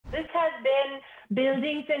been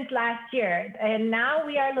building since last year, and now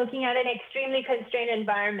we are looking at an extremely constrained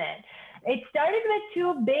environment. It started with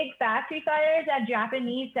two big factory fires at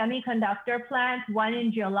Japanese semiconductor plants, one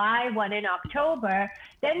in July, one in October.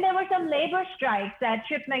 Then there were some labor strikes at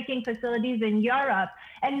chip-making facilities in Europe.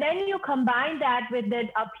 And then you combine that with the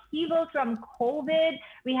upheaval from COVID.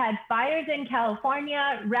 We had fires in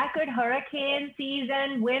California, record hurricane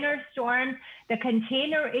season, winter storms, the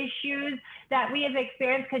container issues that we have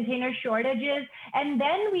experienced, container shortages. And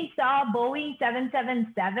then we saw Boeing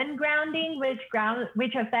 777 grounding,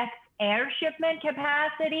 which affects air shipment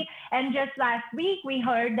capacity. And just last week, we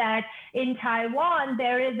heard that in Taiwan,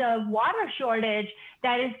 there is a water shortage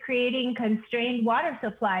that is creating constrained water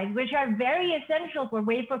supplies, which are very essential for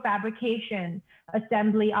wafer fabrication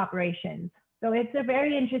assembly operations. So it's a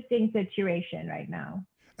very interesting situation right now.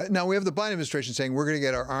 Now, we have the Biden administration saying we're going to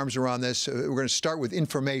get our arms around this. We're going to start with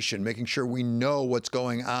information, making sure we know what's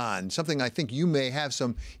going on, something I think you may have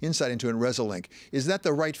some insight into in Resilinc. Is that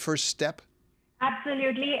the right first step?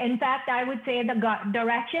 Absolutely. In fact, I would say the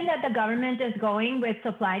direction that the government is going with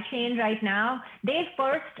supply chain right now, they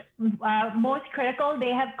first, most critical, they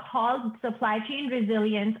have called supply chain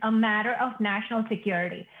resilience a matter of national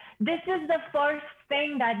security. This is the first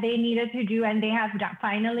thing that they needed to do, and they have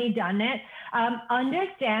finally done it.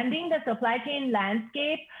 Understanding the supply chain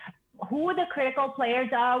landscape, who the critical players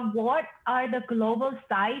are, what are the global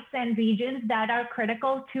sites and regions that are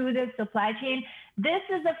critical to the supply chain. This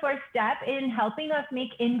is the first step in helping us make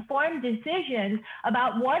informed decisions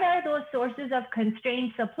about what are those sources of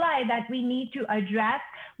constrained supply that we need to address,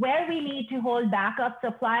 where we need to hold backup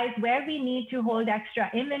supplies, where we need to hold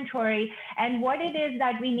extra inventory, and what it is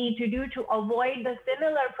that we need to do to avoid the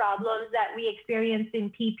similar problems that we experienced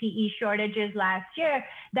in PPE shortages last year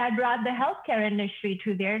that brought the healthcare industry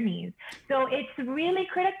to their knees. So it's really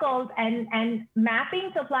critical, and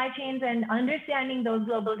mapping supply chains and understanding those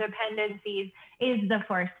global dependencies is the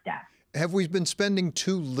first step. Have we been spending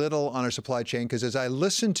too little on our supply chain? Because as I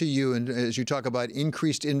listen to you and as you talk about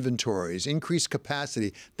increased inventories, increased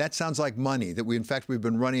capacity, that sounds like money, that we've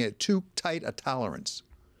been running at too tight a tolerance.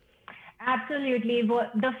 Absolutely.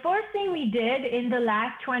 Well, the first thing we did in the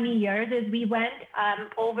last 20 years is we went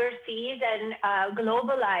overseas and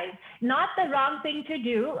globalized. Not the wrong thing to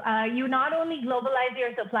do. You not only globalize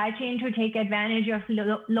your supply chain to take advantage of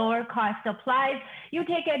lower cost supplies, you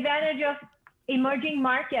take advantage of emerging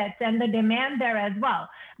markets and the demand there as well.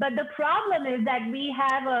 But the problem is that we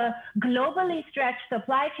have a globally stretched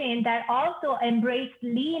supply chain that also embraced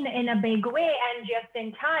lean in a big way and just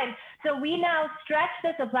in time. So we now stretched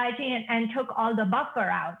the supply chain and took all the buffer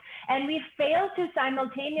out. And we failed to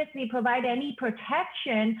simultaneously provide any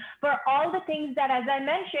protection for all the things that, as I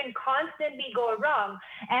mentioned, constantly go wrong.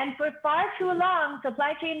 And for far too long,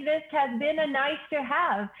 supply chain risk has been a nice to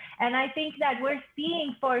have. And I think that we're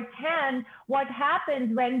seeing firsthand what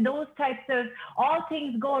happens when those types of all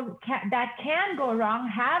things that can go wrong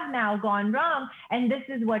have now gone wrong. And this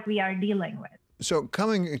is what we are dealing with. So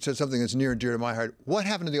coming to something that's near and dear to my heart, what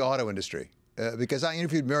happened to the auto industry? Because I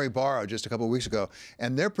interviewed Mary Barra just a couple of weeks ago,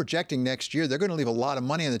 and they're projecting next year they're going to leave a lot of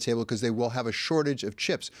money on the table because they will have a shortage of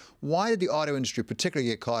chips. Why did the auto industry particularly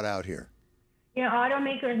get caught out here? You know,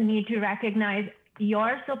 automakers need to recognize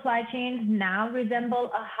your supply chains now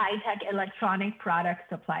resemble a high-tech electronic product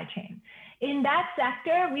supply chain. In that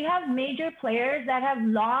sector, we have major players that have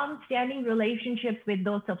long-standing relationships with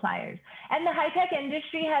those suppliers. And the high-tech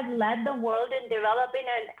industry has led the world in developing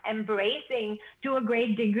and embracing, to a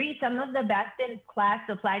great degree, some of the best-in-class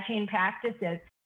supply chain practices.